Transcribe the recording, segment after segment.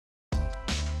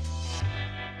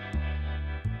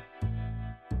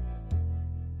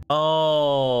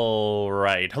All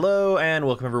right, hello and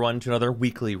welcome everyone to another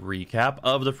weekly recap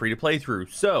of the free-to-play through.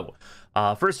 So,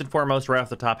 first and foremost, right off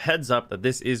the top, heads up that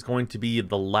this is going to be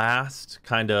the last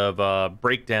kind of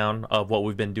breakdown of what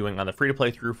we've been doing on the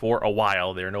free-to-play through for a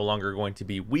while. They're no longer going to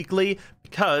be weekly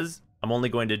because I'm only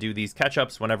going to do these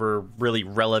catch-ups whenever really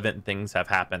relevant things have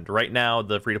happened. Right now,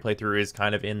 the free-to-play through is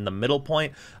kind of in the middle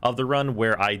point of the run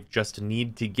where I just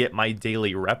need to get my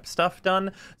daily rep stuff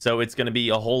done. So it's going to be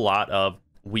a whole lot of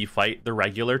we fight the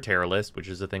regular terror list, which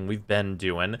is the thing we've been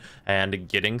doing, and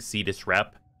getting Cetus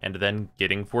rep, and then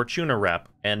getting Fortuna rep.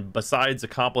 And besides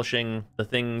accomplishing the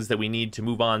things that we need to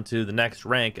move on to the next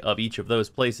rank of each of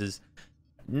those places,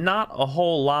 not a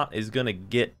whole lot is going to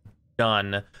get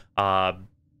done.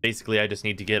 Basically, I just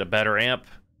need to get a better amp,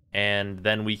 and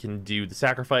then we can do the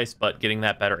sacrifice, but getting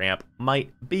that better amp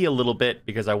might be a little bit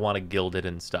because I want to guild it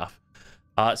and stuff.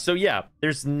 So yeah,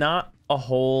 there's not a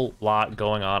whole lot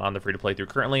going on the free-to-play through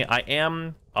currently. I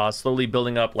am slowly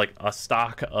building up like a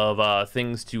stock of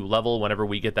things to level whenever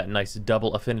we get that nice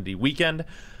double affinity weekend,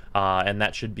 and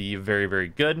that should be very, very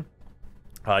good.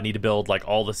 I need to build like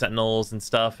all the sentinels and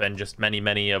stuff, and just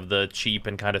many of the cheap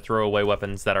and kind of throwaway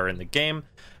weapons that are in the game.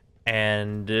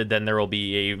 And then there will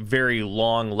be a very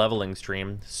long leveling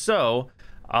stream. So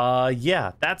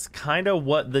yeah, that's kind of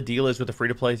what the deal is with the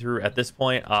free-to-play through at this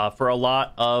point. For a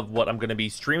lot of what I'm going to be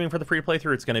streaming for the free-to-play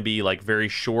through, it's going to be like very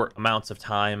short amounts of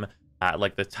time at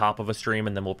like the top of a stream,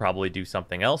 and then we'll probably do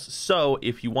something else. So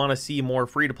if you want to see more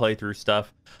free-to-play through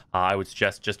stuff, I would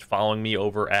suggest just following me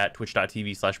over at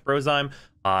twitch.tv/Brozime,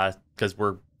 because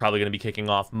we're probably going to be kicking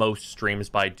off most streams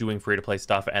by doing free-to-play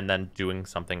stuff and then doing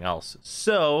something else.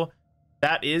 So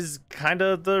that is kind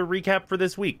of the recap for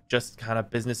this week. Just kind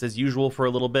of business as usual for a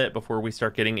little bit before we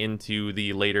start getting into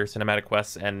the later cinematic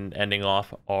quests and ending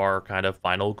off our kind of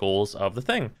final goals of the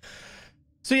thing.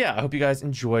 So yeah, I hope you guys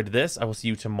enjoyed this. I will see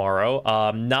you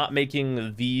tomorrow. Not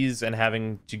making these and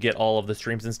having to get all of the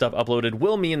streams and stuff uploaded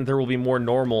will mean there will be more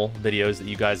normal videos that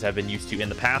you guys have been used to in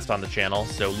the past on the channel.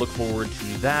 So look forward to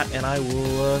that, and I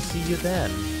will see you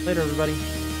then. Later, everybody.